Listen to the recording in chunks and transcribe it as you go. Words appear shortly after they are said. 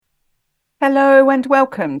Hello and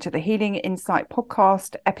welcome to the Healing Insight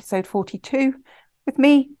Podcast, episode 42, with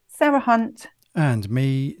me, Sarah Hunt. And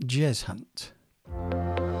me, Jez Hunt.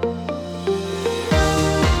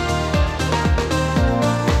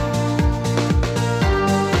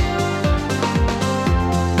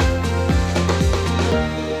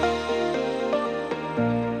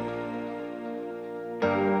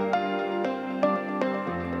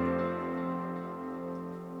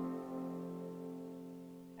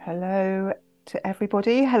 Hello to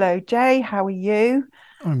everybody. Hello, Jay. How are you?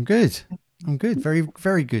 I'm good. Very,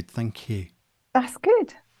 very good. Thank you. That's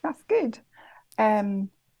good. That's good. I've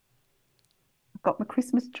got my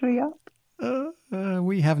Christmas tree up.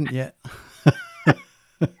 We haven't yet.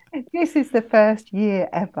 This is the first year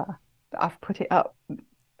ever that I've put it up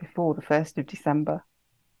before the 1st of December.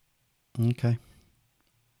 Okay.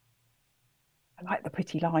 I like the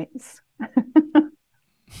pretty lights.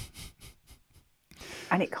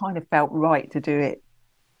 And it kind of felt right to do it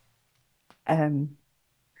a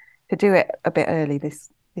bit early this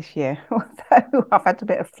year. Although I've had a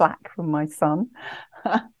bit of flack from my son.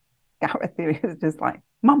 Gareth, he was just like,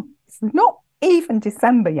 Mum, it's not even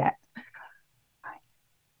December yet.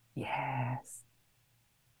 Yes.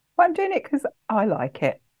 But I'm doing it because I like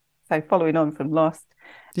it. So following on from last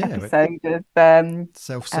episode of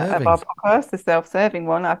self-serving. our podcast, the self-serving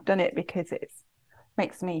one, I've done it because it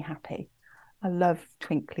makes me happy. I love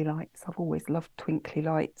twinkly lights. I've always loved twinkly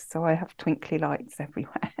lights. So I have twinkly lights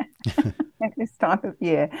everywhere at this time of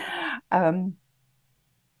year. And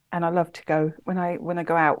I love to go when I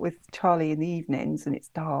go out with Charlie in the evenings and it's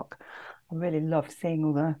dark. I really love seeing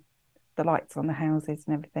all the lights on the houses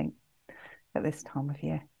and everything at this time of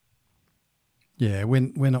year. Yeah,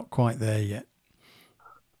 we're not quite there yet.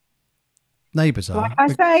 Neighbours are. Like I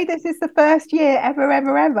say, this is the first year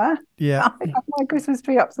ever. Yeah. I have my Christmas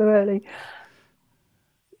tree up so early.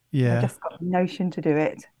 Yeah. I just got the notion to do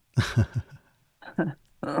it.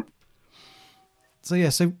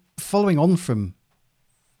 So following on from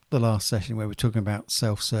the last session where we're talking about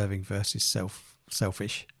self-serving versus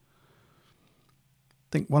selfish,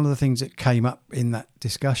 I think one of the things that came up in that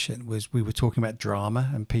discussion was we were talking about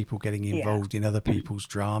drama and people getting involved in other people's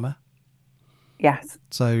drama. Yes.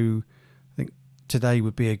 So I think today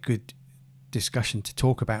would be a good discussion to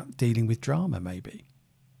talk about dealing with drama, maybe.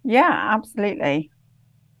 Yeah, absolutely.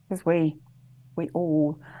 Because we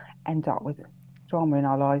all end up with drama in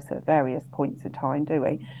our lives at various points of time, don't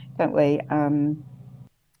we?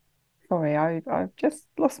 Sorry, I've just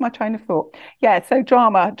lost my train of thought. Yeah, so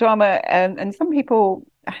drama, and some people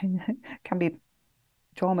can be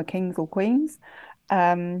drama kings or queens,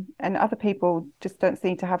 and other people just don't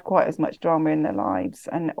seem to have quite as much drama in their lives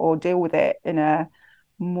or deal with it in a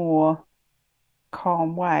more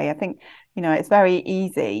calm way. I think, it's very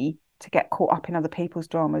easy to get caught up in other people's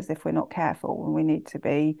dramas if we're not careful, and we need to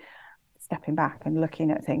be stepping back and looking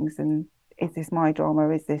at things and is this my drama?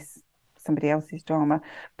 Is this somebody else's drama?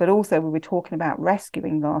 But also we were talking about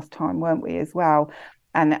rescuing last time, weren't we, as well?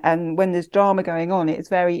 And when there's drama going on, it's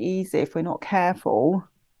very easy if we're not careful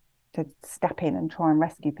to step in and try and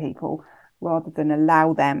rescue people rather than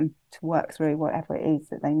allow them to work through whatever it is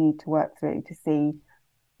that they need to work through to see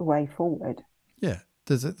the way forward. Yeah,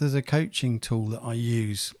 there's a coaching tool that I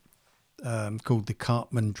use called the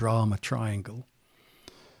Karpman Drama Triangle.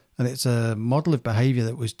 And it's a model of behaviour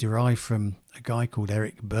that was derived from a guy called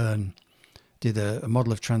Eric Byrne, did a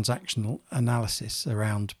model of transactional analysis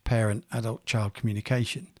around parent-adult-child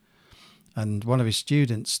communication. And one of his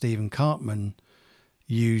students, Stephen Karpman,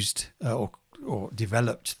 used or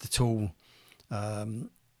developed the tool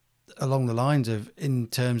along the lines of in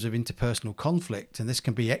terms of interpersonal conflict. And this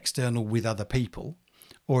can be external with other people,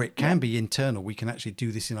 or it can be internal. We can actually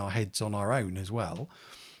do this in our heads on our own as well.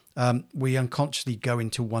 We unconsciously go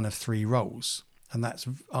into one of three roles, and that's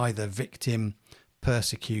either victim,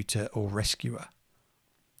 persecutor, or rescuer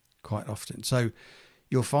quite often. So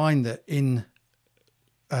you'll find that in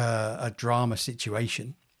a drama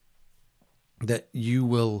situation that you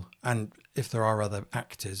will, and if there are other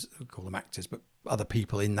actors, we call them actors, but other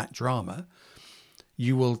people in that drama,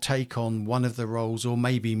 you will take on one of the roles or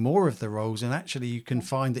maybe more of the roles, and actually you can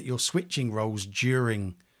find that you're switching roles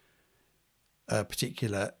during a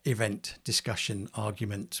particular event, discussion,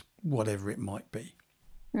 argument, whatever it might be.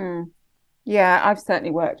 Yeah, I've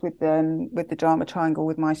certainly worked with the drama triangle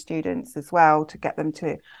with my students as well to get them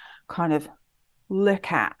to kind of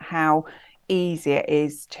look at how easy it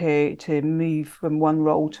is to move from one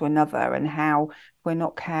role to another, and how if we're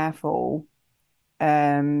not careful,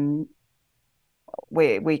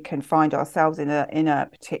 we can find ourselves in a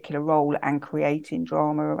particular role and creating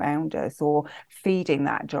drama around us or feeding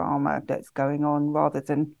that drama that's going on rather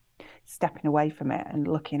than stepping away from it and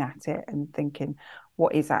looking at it and thinking,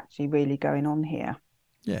 what is actually really going on here?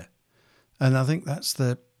 Yeah. And I think that's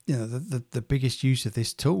the biggest use of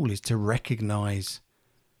this tool is to recognize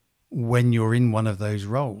when you're in one of those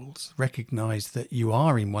roles, recognize that you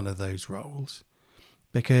are in one of those roles.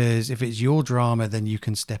 Because if it's your drama, then you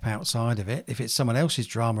can step outside of it. If it's someone else's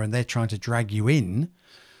drama and they're trying to drag you in,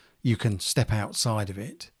 you can step outside of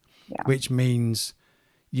it, Yeah, which means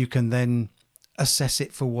you can then assess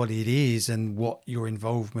it for what it is and what your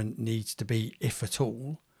involvement needs to be, if at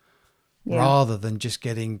all, yeah, rather than just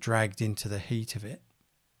getting dragged into the heat of it.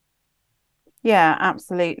 yeah,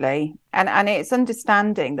 absolutely. And it's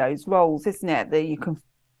understanding those roles, isn't it, that you can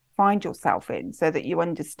find yourself in so that you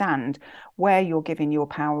understand where you're giving your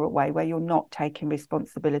power away, where you're not taking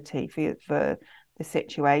responsibility for the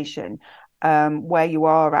situation, where you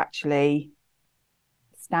are actually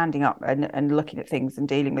standing up and looking at things and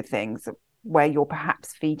dealing with things, where you're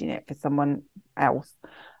perhaps feeding it for someone else,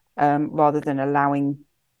 rather than allowing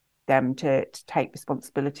them to take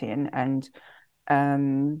responsibility and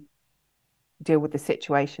um, deal with the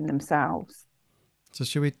situation themselves. So,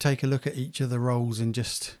 should we take a look at each of the roles and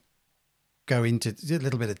just go into a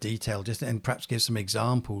little bit of detail, just and perhaps give some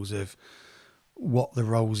examples of what the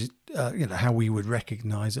roles, how we would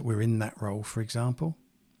recognize that we're in that role, for example?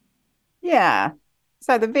 Yeah.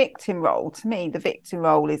 So the victim role, to me, the victim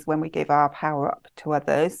role is when we give our power up to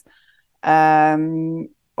others, um,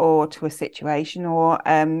 or to a situation, or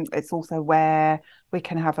it's also where we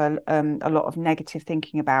can have a lot of negative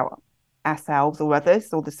thinking about ourselves or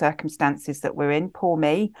others or the circumstances that we're in.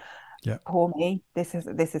 Yeah. Poor me. This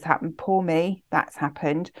has happened. Poor me. That's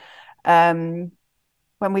happened. Um,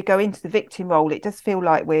 when we go into the victim role, it does feel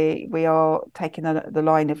like we are taking the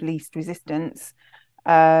line of least resistance.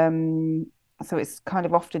 Um, so it's kind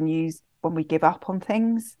of often used when we give up on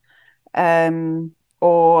things, um,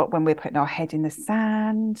 or when we're putting our head in the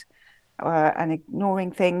sand, and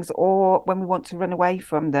ignoring things, or when we want to run away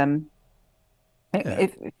from them. Yeah.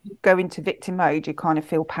 If you go into victim mode, you kind of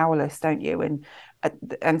feel powerless, don't you? Uh,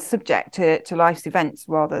 and subject to life's events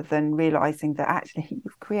rather than realizing that actually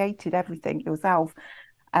you've created everything yourself,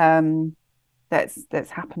 um,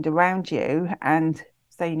 that's happened around you, and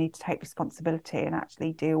so you need to take responsibility and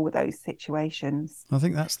actually deal with those situations. I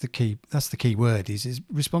think that's the key. That's the key word is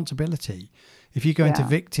responsibility. If you go into Yeah,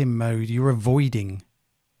 victim mode, you're avoiding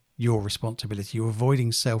your responsibility. You're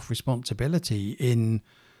avoiding self responsibility in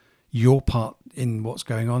your part in what's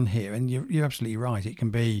going on here. And you're absolutely right. It can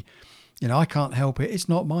be, I can't help it. It's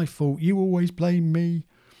not my fault. You always blame me.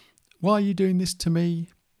 Why are you doing this to me?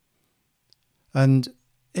 And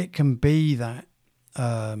it can be that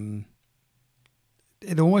um,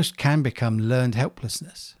 it almost can become learned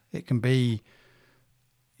helplessness. It can be,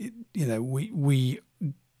 we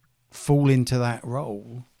fall into that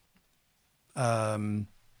role, um,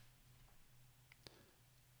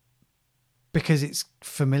 because it's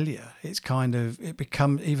familiar. It's kind of, it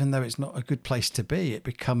becomes, even though it's not a good place to be, it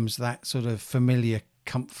becomes that sort of familiar,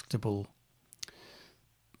 comfortable.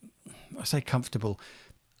 I say comfortable.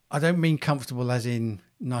 I don't mean comfortable as in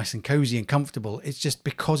nice and cozy and comfortable. It's just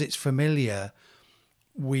because it's familiar,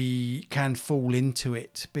 we can fall into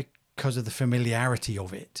it because of the familiarity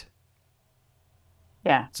of it.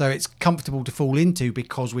 yeah, So it's comfortable to fall into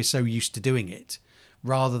because we're so used to doing it,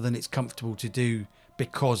 rather than it's comfortable to do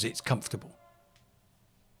because it's comfortable.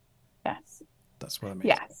 yes, That's what I meant.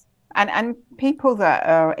 yes. And people that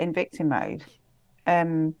are in victim mode,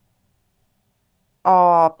 um,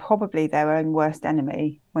 are probably their own worst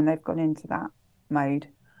enemy when they've gone into that mode.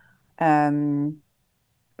 Um,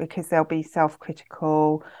 because they'll be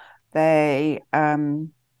self-critical. They they'll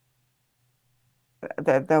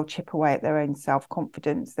chip away at their own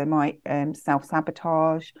self-confidence. They might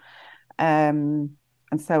self-sabotage, and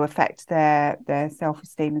so affect their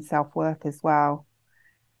self-esteem and self-worth as well.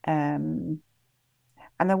 Um,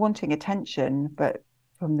 and they're wanting attention, but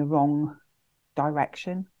from the wrong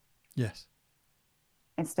direction, Yes.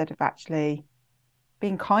 instead of actually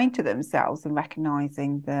being kind to themselves and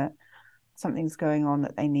recognizing that something's going on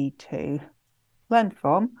that they need to learn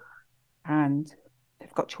from, and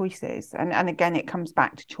they've got choices. And again, it comes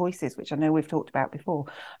back to choices, which I know we've talked about before,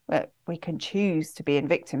 but we can choose to be in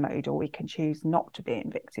victim mode or we can choose not to be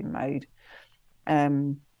in victim mode.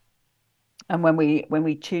 um and when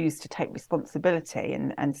we choose to take responsibility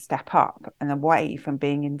and step up and away from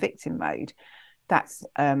being in victim mode, that's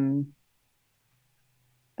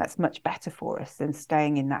that's much better for us than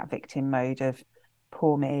staying in that victim mode of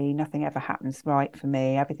poor me, nothing ever happens right for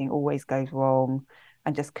me, everything always goes wrong,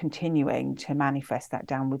 and just continuing to manifest that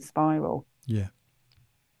downward spiral. Yeah.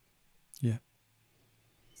 Yeah.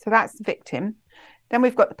 So that's the victim. Then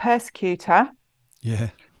we've got the persecutor. Yeah.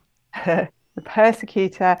 The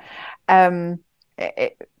persecutor um,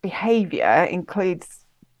 behavior includes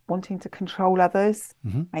wanting to control others,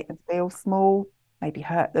 Hmm. make them feel small, maybe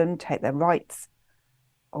hurt them, take their rights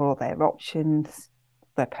or their options,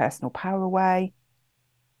 their personal power away.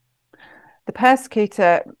 The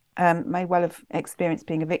persecutor may well have experienced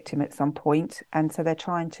being a victim at some point, and so they're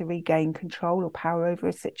trying to regain control or power over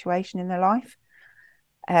a situation in their life.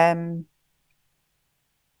 Um,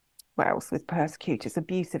 what else with persecutors?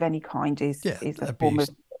 Abuse of any kind Yeah. is a form of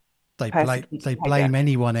Abuse. persecuted They behavior. blame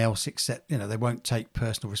anyone else except, they won't take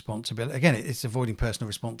personal responsibility. Again, it's avoiding personal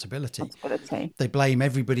responsibility. Responsibility. They blame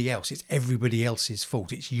everybody else. It's everybody else's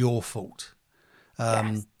fault. It's your fault. Yes,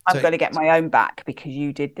 Um, I'm so going to get my own back because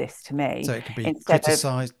you did this to so me it can be instead of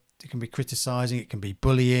criticized. It can be criticizing. It can be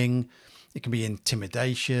bullying. It can be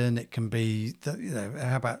intimidation. It can be,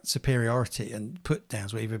 how about superiority and put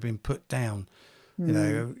downs where you've been put down.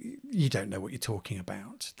 hmm. You don't know what you're talking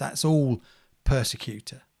about. That's all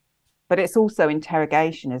persecutor. But it's also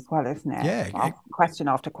interrogation as well, isn't it? Yeah, Question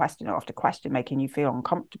after question after question, making you feel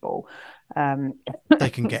uncomfortable. Um, they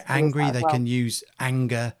can get Does angry. that as They well. can use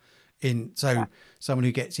anger in. Yeah, So someone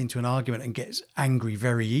who gets into an argument and gets angry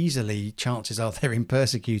very easily, chances are they're in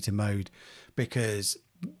persecutor mode, because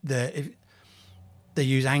they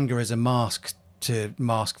use anger as a mask to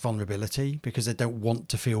mask vulnerability because they don't want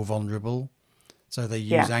to feel vulnerable. So they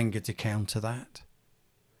use yeah, anger to counter that.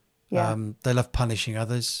 yeah, They love punishing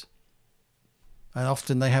others, and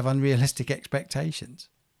often they have unrealistic expectations.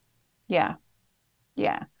 yeah,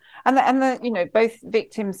 yeah. Both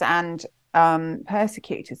victims and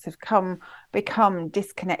persecutors have become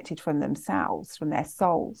disconnected from themselves, from their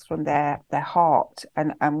souls, from their heart,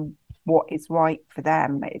 and what is right for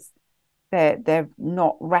them. Is they're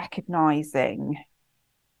not recognizing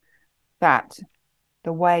that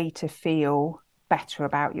the way to feel better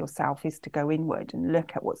about yourself is to go inward and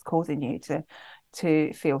look at what's causing you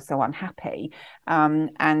to feel so unhappy,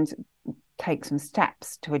 and take some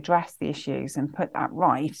steps to address the issues and put that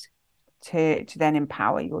right, to then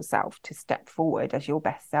empower yourself to step forward as your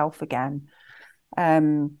best self again.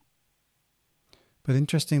 um But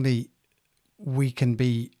interestingly, we can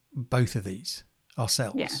be both of these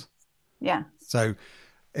yeah, ourselves. yeah, So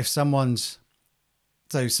if someone's,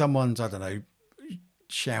 I don't know,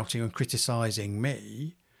 shouting and criticizing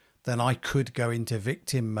me, then I could go into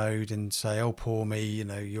victim mode and say, oh, poor me,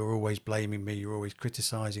 you're always blaming me, you're always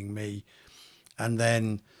criticizing me. And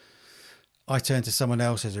then I turn to someone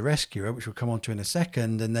else as a rescuer, which we'll come on to in a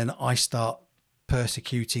second. And then I start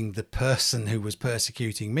persecuting the person who was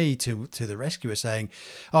persecuting me to the rescuer, saying,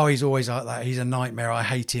 oh, he's always like that. He's a nightmare. I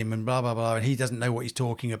hate him and blah, blah, blah. And he doesn't know what he's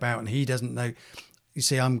talking about. And he doesn't know. You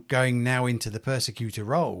see, I'm going now into the persecutor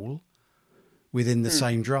role within the mm,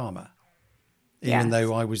 same drama. Even yes,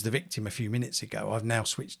 though I was the victim a few minutes ago, I've now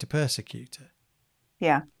switched to persecutor.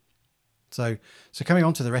 yeah, So coming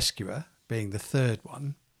on to the rescuer being the third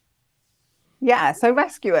one. yeah. So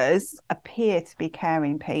rescuers appear to be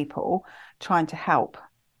caring people trying to help.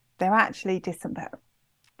 They're actually disempowering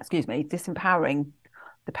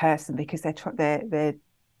the person because they're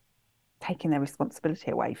taking their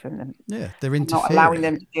responsibility away from them Yeah, they're and not allowing interfering.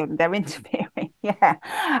 them to deal. They're interfering, yeah,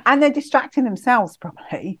 and they're distracting themselves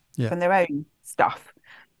probably Yeah, from their own stuff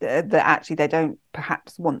that actually they don't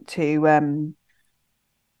perhaps want to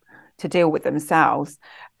deal with themselves,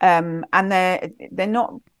 and they're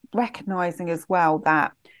not recognizing as well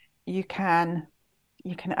that you can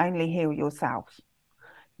you can only heal yourself.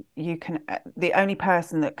 You can The only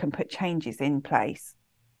person that can put changes in place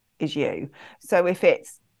is you. So if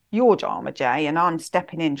it's your drama, Jay, and I'm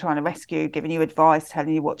stepping in trying to rescue, giving you advice,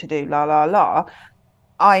 telling you what to do, la la la,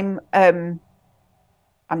 I'm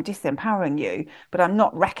I'm disempowering you, but I'm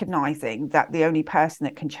not recognizing that the only person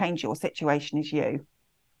that can change your situation is you.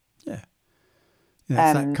 yeah.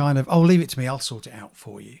 It's that Um, kind of, oh, leave it to me, I'll sort it out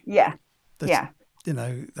for you. yeah, That's, yeah,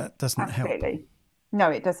 that doesn't help. absolutely. No,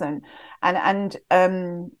 it doesn't. And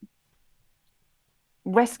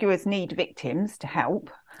rescuers need victims to help.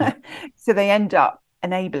 Yeah, So they end up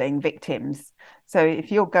enabling victims. So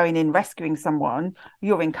if you're going in rescuing someone,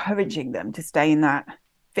 you're encouraging them to stay in that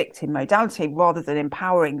victim modality rather than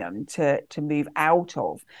empowering them to move out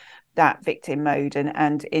of that victim mode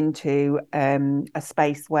and into a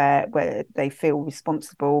space where they feel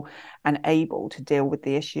responsible and able to deal with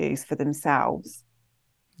the issues for themselves.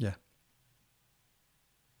 yeah,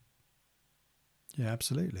 yeah,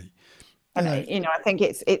 absolutely. You And know, I think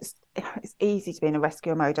it's easy to be in a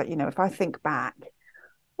rescue mode. If I think back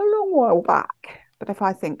a long while back, but if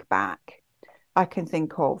I think back, I can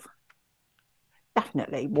think of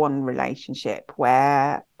definitely one relationship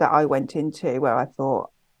where that I went into where I thought,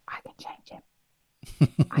 I can change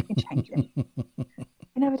him. I can change him.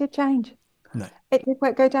 He never did change. No. It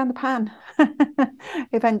did go down the pan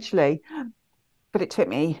eventually, but it took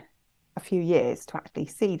me a few years to actually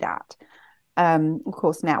see that. Of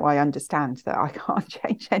course, now I understand that I can't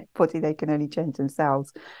change anybody; they can only change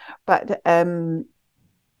themselves. But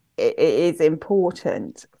it is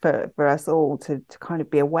important for us all to kind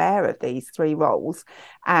of be aware of these three roles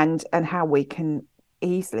and how we can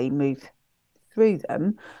easily move through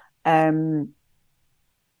them um,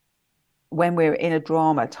 when we're in a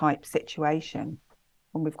drama type situation,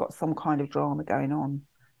 when we've got some kind of drama going on.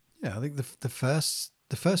 Yeah, I think the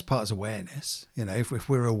first part is awareness. If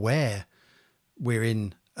we're aware we're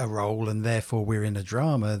in a role and therefore we're in a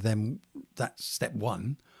drama, then that's step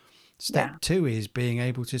one. Yeah, Step two is being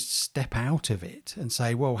able to step out of it and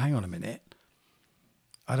say, well, hang on a minute,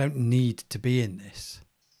 I don't need to be in this.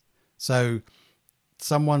 So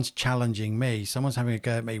someone's challenging me, someone's having a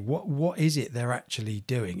go at me. What is it they're actually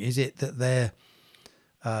doing? Is it that they're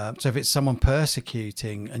so if it's someone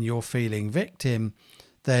persecuting and you're feeling victim,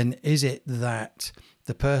 then is it that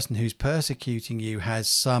the person who's persecuting you has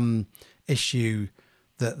some issue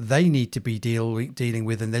that they need to be dealing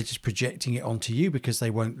with and they're just projecting it onto you because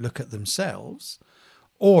they won't look at themselves?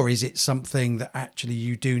 Or is it something that actually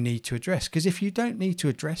you do need to address? Because if you don't need to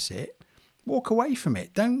address it, walk away from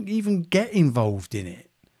it. Don't even get involved in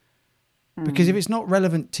it. Because if mm. it's not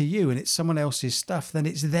relevant to you and it's someone else's stuff, then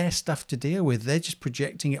it's their stuff to deal with. They're just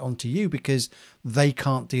projecting it onto you because they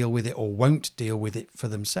can't deal with it or won't deal with it for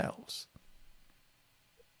themselves.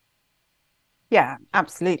 Yeah,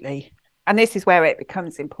 absolutely. And this is where it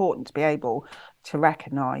becomes important to be able to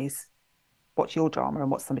recognize what's your drama and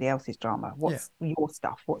what's somebody else's drama, Yeah. what's your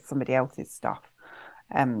stuff, what's somebody else's stuff.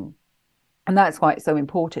 Um, And that's why it's so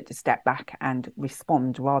important to step back and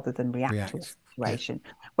respond rather than react to a React. Yeah. situation.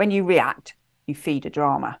 When you react, you feed a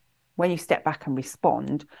drama. When you step back and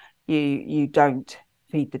respond, you don't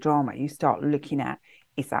feed the drama. You start looking at,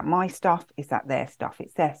 is that my stuff? Is that their stuff?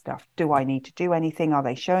 It's their stuff. Do I need to do anything? Are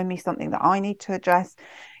they showing me something that I need to address?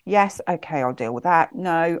 Yes, okay, I'll deal with that.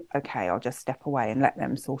 No, okay, I'll just step away and let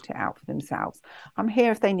them sort it out for themselves. I'm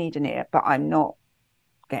here if they need an ear, but I'm not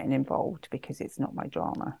getting involved because it's not my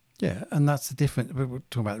drama. Yeah. And that's the difference. We're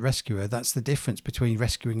talking about the rescuer. That's the difference between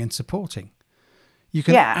rescuing and supporting. You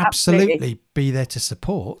can Yeah, absolutely. absolutely be there to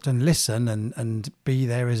support and listen and be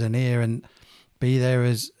there as an ear and be there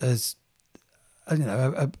as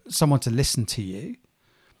someone to listen to you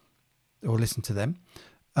or listen to them.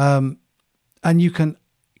 And you can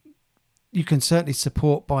certainly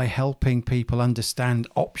support by helping people understand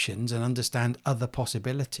options and understand other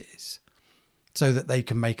possibilities so that they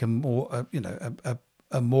can make a more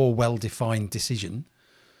a more well-defined decision,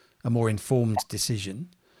 a more informed decision,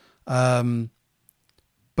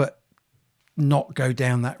 but not go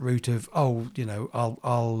down that route of, oh,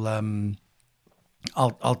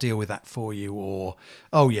 I'll deal with that for you, or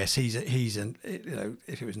oh yes, he's an,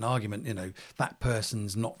 if it was an argument, that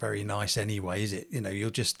person's not very nice anyway, is it? You're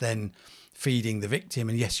just then feeding the victim,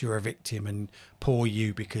 and yes, you're a victim, and poor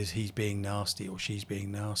you because he's being nasty or she's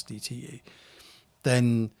being nasty to you.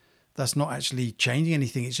 Then that's not actually changing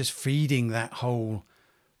anything. It's just feeding that whole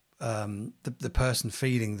the person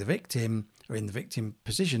feeding the victim or in the victim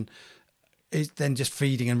position is then just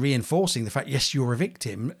feeding and reinforcing the fact, yes, you're a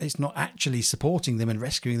victim. It's not actually supporting them and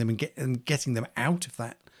rescuing them and getting them out of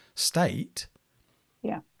that state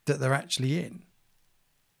Yeah, that they're actually in.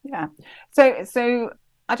 yeah. So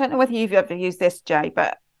I don't know whether you've ever used this, Jay,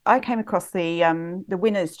 but I came across the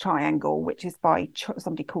winners triangle, which is by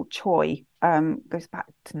somebody called Choy. Goes back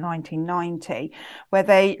to 1990, where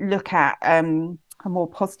they look at a more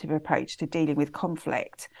positive approach to dealing with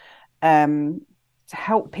conflict, um, to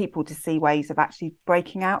help people to see ways of actually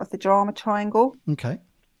breaking out of the drama triangle. Okay.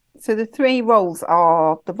 So the three roles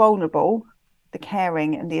are the vulnerable, the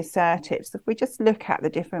caring, and the assertive. So if we just look at the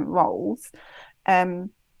different roles, um,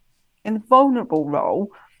 in the vulnerable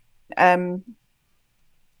role, um,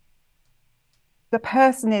 the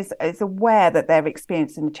person is aware that they're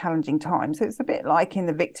experiencing a challenging time. So it's a bit like in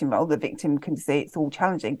the victim role. The victim can see it's all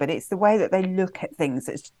challenging, but it's the way that they look at things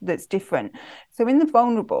that's different. So in the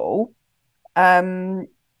vulnerable, um,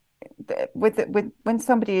 with when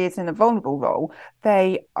somebody is in a vulnerable role,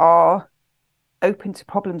 they are open to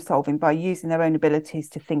problem solving by using their own abilities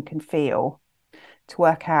to think and feel, to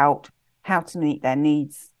work out how to meet their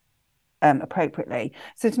needs appropriately.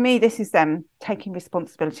 So to me, this is them taking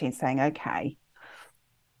responsibility and saying, okay,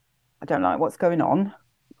 I don't like what's going on.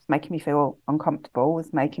 It's making me feel uncomfortable.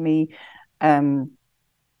 It's making me um,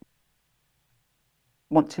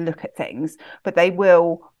 want to look at things, but they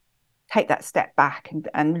will take that step back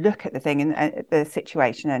and look at the thing and the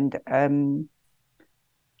situation, and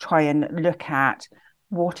try and look at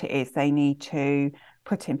what it is they need to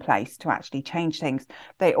put in place to actually change things.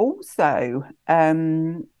 They also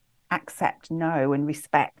accept no and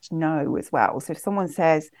respect no as well. So if someone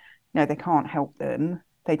says no, they can't help them,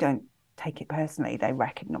 they don't take it personally. They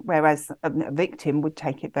recognize, whereas a victim would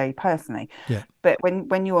take it very personally. Yeah. But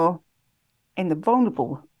when you're in the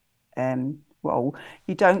vulnerable role,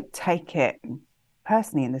 you don't take it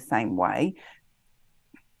personally in the same way.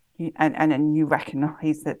 And you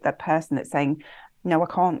recognize that the person that's saying, no, I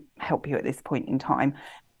can't help you at this point in time,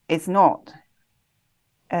 is not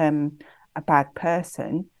um, a bad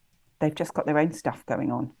person. They've just got their own stuff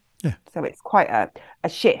going on. Yeah. So it's quite a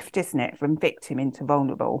shift, isn't it, from victim into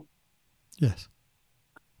vulnerable. Yes.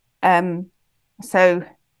 Um, so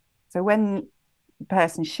so when the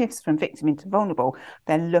person shifts from victim into vulnerable,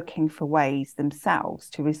 they're looking for ways themselves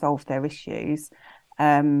to resolve their issues,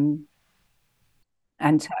 um,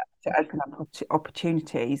 and to open up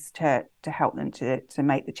opportunities to help them to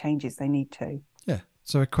make the changes they need to. Yeah.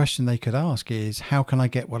 So a question they could ask is, how can I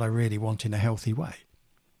get what I really want in a healthy way?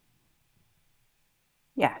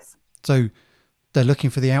 Yes, So they're looking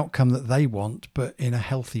for the outcome that they want, but in a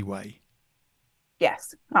healthy way.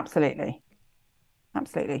 yes, absolutely,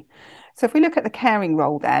 absolutely. So if we look at the caring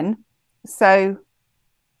role, then, so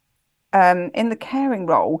in the caring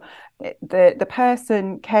role, the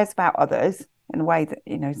person cares about others in a way that,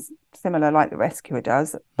 similar like the rescuer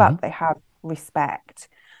does, Mm-hmm. but they have respect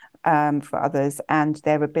for others and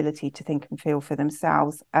their ability to think and feel for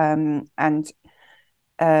themselves, and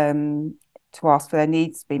um, to ask for their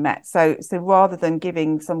needs to be met. So rather than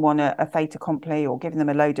giving someone a fait accompli or giving them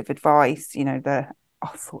a load of advice,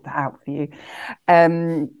 I'll sort that out for you.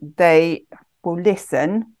 They will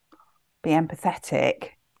listen, be empathetic,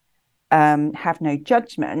 have no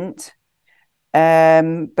judgment,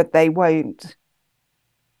 but they won't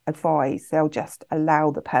advise. They'll just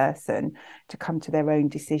allow the person to come to their own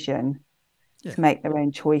decision, Yeah. to make their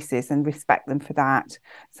own choices, and respect them for that.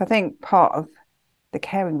 So I think part of the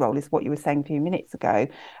caring role is what you were saying a few minutes ago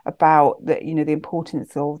about the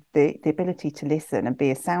importance of the ability to listen and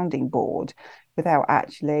be a sounding board without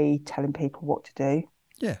actually telling people what to do.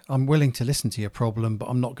 Yeah. I'm willing to listen to your problem, but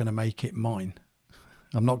I'm not going to make it mine.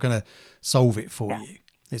 I'm not going to solve it for Yeah, you.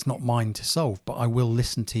 It's not mine to solve, but I will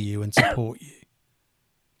listen to you and support you.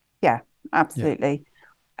 yeah, Yeah. absolutely.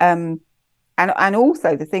 Um, and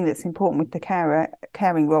also the thing that's important with the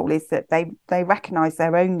caring role is that they recognise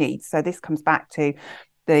their own needs. So this comes back to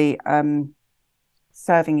the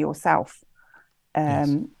serving yourself,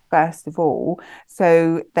 Yes. first of all,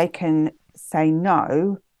 so they can say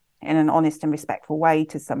no in an honest and respectful way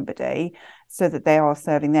to somebody, so that they are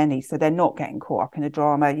serving their needs. So they're not getting caught up in a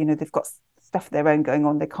drama. They've got stuff of their own going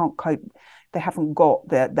on. They can't cope. They haven't got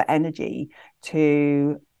the energy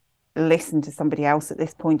to listen to somebody else at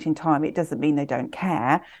this point in time. It doesn't mean they don't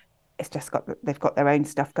care. It's just they've got their own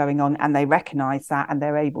stuff going on, and they recognize that, and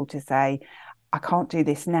they're able to say, I can't do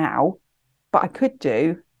this now, but I could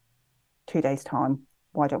do 2 days time.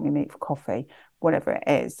 Why don't we meet for coffee? Whatever it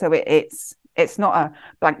is. So it's not a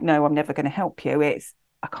blank no, I'm never going to help you. It's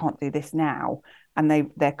I can't do this now, and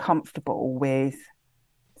they're comfortable with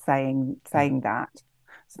Yeah. saying that.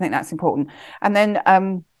 So I think that's important. And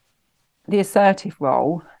then the assertive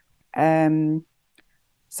role. Um,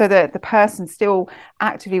 so the person's still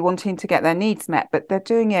actively wanting to get their needs met, but they're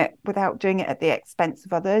doing it without doing it at the expense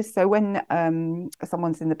of others. So when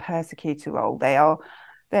someone's in the persecutor role,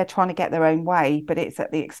 they're trying to get their own way, but it's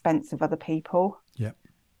at the expense of other people. Yeah.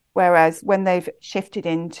 Whereas when they've shifted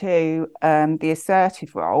into the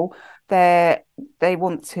assertive role, they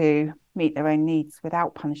want to meet their own needs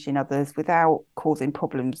without punishing others, without causing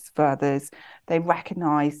problems for others. They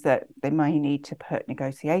recognise that they may need to put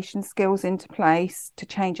negotiation skills into place to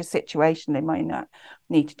change a situation. They may not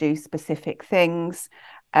need to do specific things.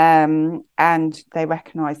 And they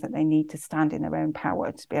recognise that they need to stand in their own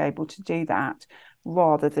power to be able to do that,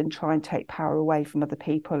 rather than try and take power away from other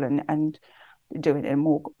people and do it in a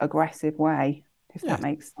more aggressive way, if Yeah. that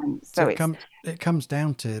makes sense. So So it comes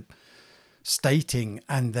down to stating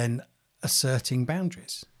and then asserting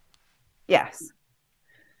boundaries. yes,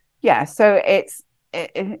 yeah. So it's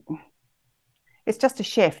just a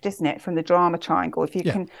shift, isn't it, from the drama triangle?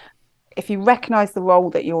 Yeah. If you recognize the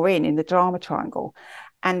role that you're in the drama triangle,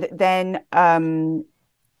 and then can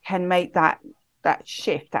make that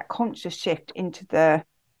shift, that conscious shift into the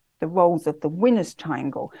roles of the winner's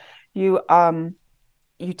triangle, you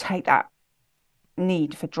take that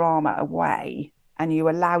need for drama away, and you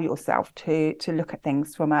allow yourself to look at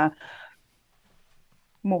things from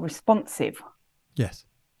more responsive Yes.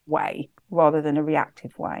 way rather than a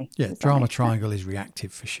reactive way. Yeah. Does that Drama make sense? triangle is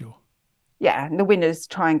reactive for sure. Yeah, and the winner's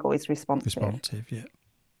triangle is responsive. Responsive. Yeah.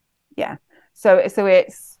 Yeah. So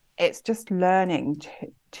it's just learning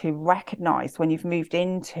to recognize when you've moved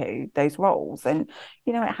into those roles, and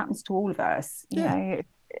it happens to all of us. Yeah.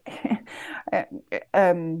 Uh,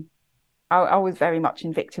 um I was very much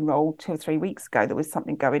in victim role 2 or 3 weeks ago. There was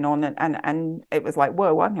something going on, and it was like,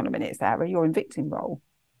 whoa, hang on a minute, Sarah, you're in victim role.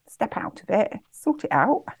 Step out of it, sort it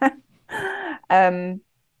out. um,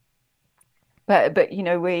 but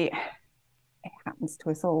we it happens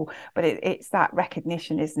to us all. But it's that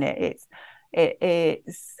recognition, isn't it?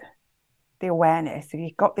 It's the awareness. If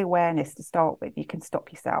you've got the awareness to start with, you can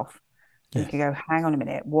stop yourself and you Yes. can go, hang on a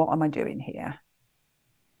minute, what am I doing here?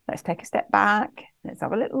 Let's take a step back. Let's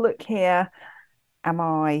have a little look here. Am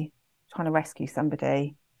I trying to rescue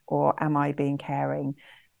somebody, or am I being caring?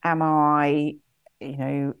 Am I, you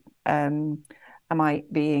know, am I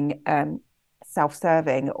being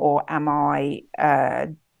self-serving, or am I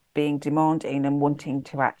being demanding and wanting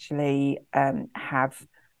to actually have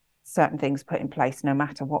certain things put in place no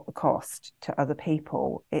matter what the cost to other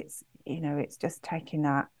people? It's just taking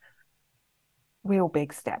that real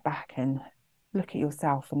big step back and look at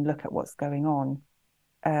yourself and look at what's going on,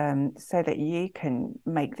 so that you can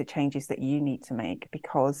make the changes that you need to make,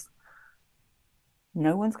 because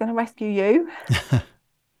no one's going to rescue you.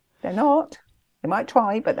 They're not. They might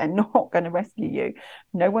try, but they're not going to rescue you.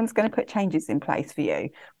 No one's going to put changes in place for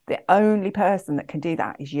you. The only person that can do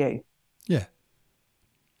that is you. Yeah.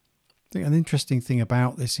 I think an interesting thing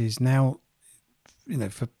about this is now,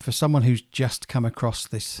 for someone who's just come across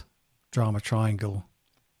this drama triangle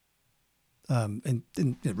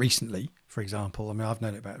recently, for example. I mean, I've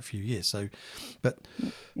known it about a few years. So, but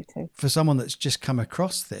You too. for someone that's just come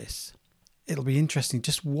across this, it'll be interesting.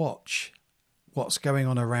 Just watch what's going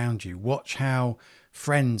on around you. Watch how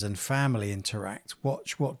friends and family interact.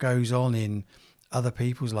 Watch what goes on in other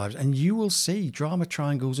people's lives, and you will see drama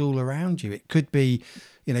triangles all around you. It could be,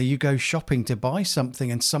 you go shopping to buy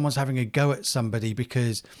something and someone's having a go at somebody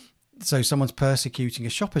so someone's persecuting a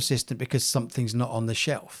shop assistant because something's not on the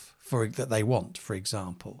shelf that they want, for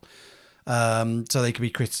example. So they could be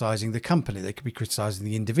criticizing the company, they could be criticizing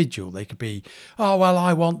the individual, they could be, oh well,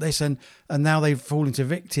 I want this, and now they fall into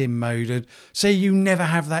victim mode and say, you never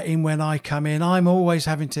have that in when I come in. I'm always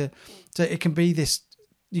having to. So it can be this.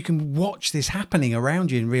 You can watch this happening around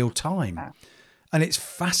you in real time, and it's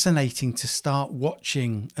fascinating to start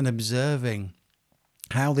watching and observing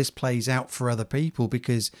how this plays out for other people,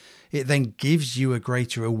 because it then gives you a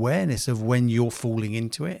greater awareness of when you're falling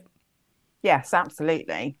into it. Yes,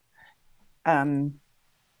 absolutely. Um,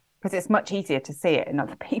 because it's much easier to see it in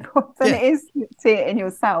other people than Yeah, it is to see it in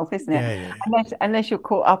yourself, isn't it? yeah, yeah, yeah. Unless you're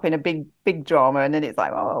caught up in a big drama, and then it's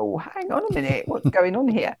like, oh, hang on a minute, what's going on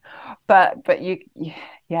here? But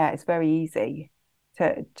yeah, it's very easy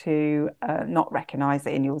to not recognize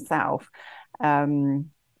it in yourself.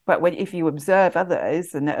 Um, but if you observe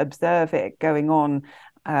others and observe it going on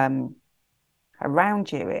um,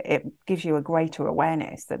 around you, it gives you a greater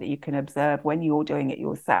awareness so that you can observe when you're doing it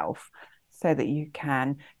yourself, so that you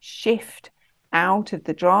can shift out of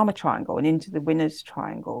the drama triangle and into the winner's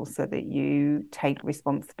triangle, so that you take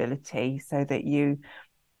responsibility, so that you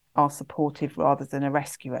are supportive rather than a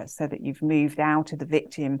rescuer, so that you've moved out of the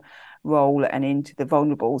victim role and into the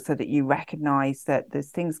vulnerable, so that you recognize that there's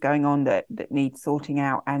things going on that need sorting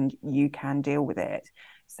out and you can deal with it,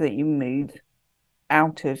 so that you move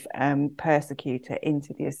out of persecutor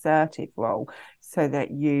into the assertive role, so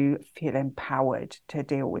that you feel empowered to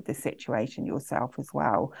deal with the situation yourself as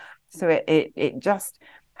well. So it just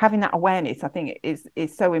having that awareness, I think, is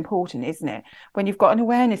so important, isn't it? When you've got an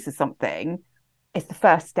awareness of something, it's the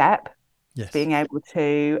first step to Yes. being able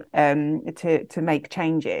to make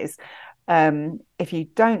changes. If you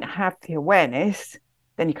don't have the awareness,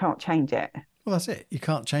 then you can't change it. Well, that's it. You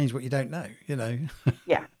can't change what you don't know.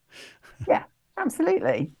 Yeah, yeah,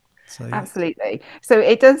 absolutely. So yeah. Absolutely. So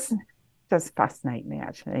it does fascinate me,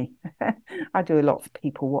 actually. I do a lot of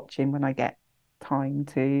people watching when I get time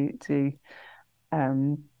to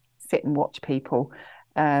um, sit and watch people,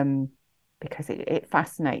 um, because it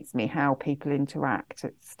fascinates me how people interact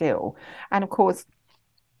still. And of course,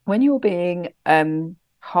 when you're being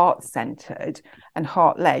heart centered and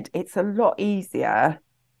heart led, it's a lot easier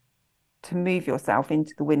to move yourself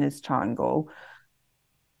into the winner's triangle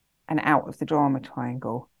and out of the drama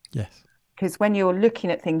triangle. Yes. Because when you're looking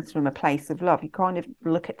at things from a place of love, you kind of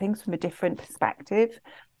look at things from a different perspective.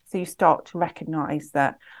 So you start to recognize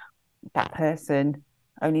that that person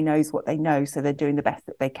only knows what they know, so they're doing the best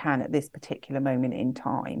that they can at this particular moment in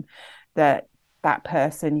time. That that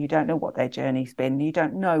person. You don't know what their journey's been. You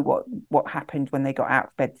don't know what happened when they got out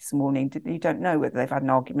of bed this morning. You don't know whether they've had an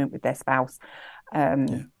argument with their spouse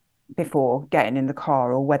Yeah. before getting in the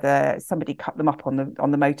car, or whether somebody cut them up on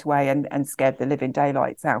the motorway and scared the living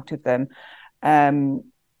daylights out of them, um,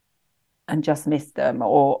 and just missed them,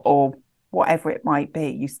 or whatever it might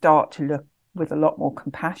be. You start to look with a lot more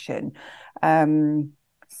compassion.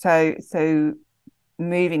 So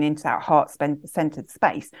moving into that heart-centered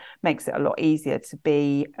space makes it a lot easier to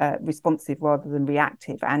be responsive rather than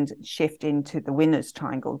reactive, and shift into the winner's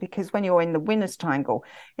triangle. Because when you're in the winner's triangle,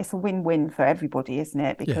 it's a win-win for everybody, isn't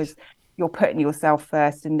it? Yes. Because you're putting yourself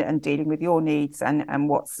first, and dealing with your needs and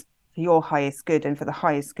what's for your highest good, and for the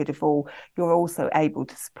highest good of all, you're also able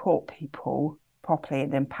to support people properly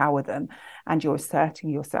and empower them, and you're asserting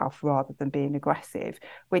yourself rather than being aggressive,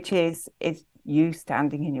 which is you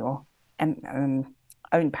standing in your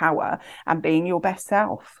own power and being your best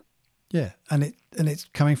self. Yeah, and it's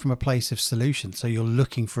coming from a place of solution. So you're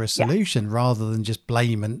looking for a Yes, solution rather than just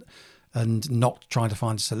blame and not trying to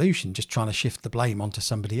find a solution, just trying to shift the blame onto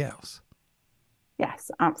somebody else.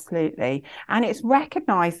 yes, absolutely. And it's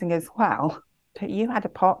recognizing as well that you had a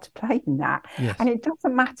part to play in that. And Yes. it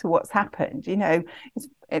doesn't matter what's happened,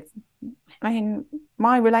 it's I mean,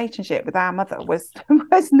 my relationship with our mother was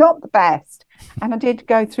was not the best. And I did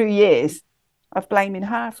go through years of blaming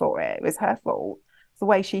her for it. It was her fault. It's the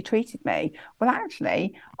way she treated me. Well,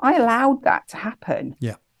 actually, I allowed that to happen.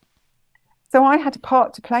 Yeah. So I had a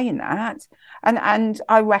part to play in that. And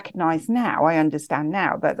I recognize now, I understand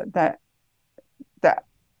now that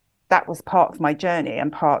that was part of my journey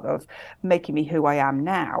and part of making me who I am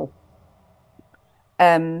now.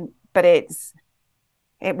 But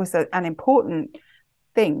it was an important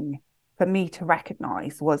thing for me to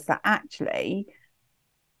recognize, was that actually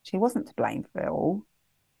she wasn't to blame for it all.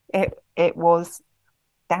 It was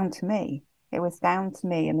down to me. It was down to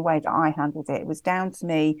me and the way that I handled it. It was down to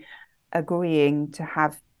me agreeing to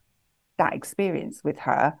have that experience with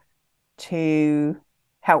her, to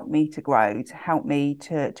help me to grow, to help me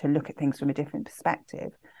to look at things from a different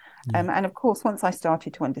perspective. Yeah. And of course, once I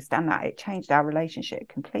started to understand that, it changed our relationship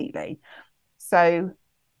completely. So,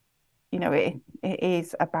 it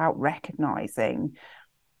is about recognizing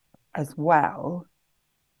as well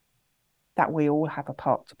that we all have a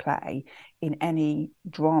part to play in any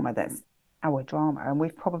drama that's our drama, and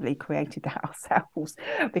we've probably created that ourselves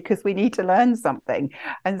because we need to learn something,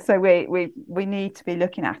 and so we need to be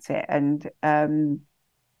looking at it and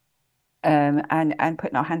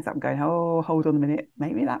putting our hands up and going, oh, hold on a minute,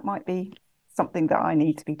 maybe that might be something that I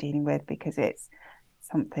need to be dealing with, because it's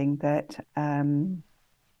something that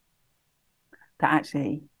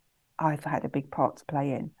actually I've had a big part to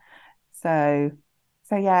play in. So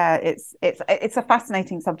so yeah, it's a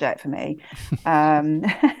fascinating subject for me. Um,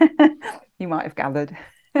 you might have gathered.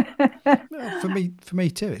 Well, for me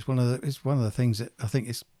too. It's one of the things that I think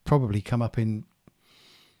it's probably come up in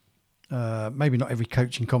maybe not every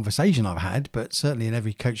coaching conversation I've had, but certainly in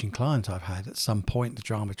every coaching client I've had. At some point, the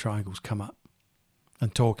drama triangles come up,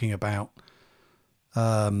 and talking about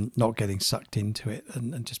not getting sucked into it,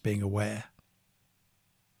 and just being aware.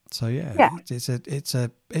 So yeah, Yeah, it's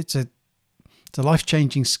a life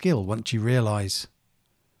changing skill once you realise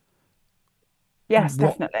yes,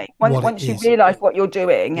 what definitely. Once what it once you is. realize what you're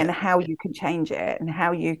doing Yeah, and how you can change it, and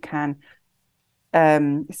how you can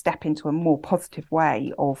step into a more positive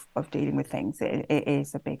way of dealing with things, it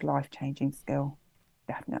is a big life changing skill,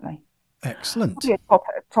 definitely. excellent. Probably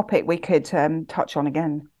a topic we could touch on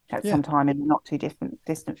again at Yeah, some time in the not too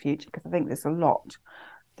distant future, because I think there's a lot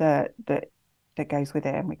that that that goes with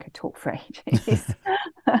it, and we could talk for ages.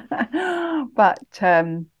 but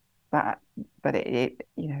but but I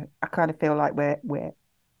kind of feel like we're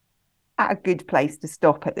at a good place to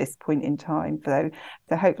stop at this point in time. So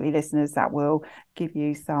hopefully, listeners, that will give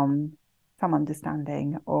you some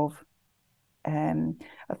understanding of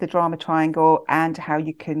the drama triangle, and how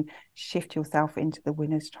you can shift yourself into the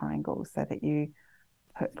winner's triangle, so that you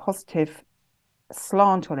put positive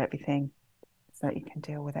slant on everything, so that you can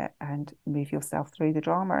deal with it and move yourself through the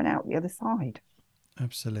drama and out the other side.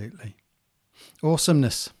 absolutely.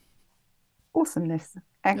 Awesomeness. Awesomeness.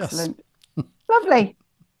 Yes. Excellent. Lovely.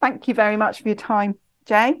 Thank you very much for your time,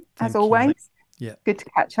 Jay, as Thank you. always. Yeah, Good to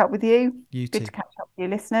catch up with you. you Good too. to catch up with you,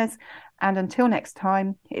 listeners. And until next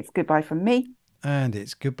time, it's goodbye from me. And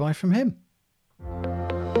it's goodbye from him.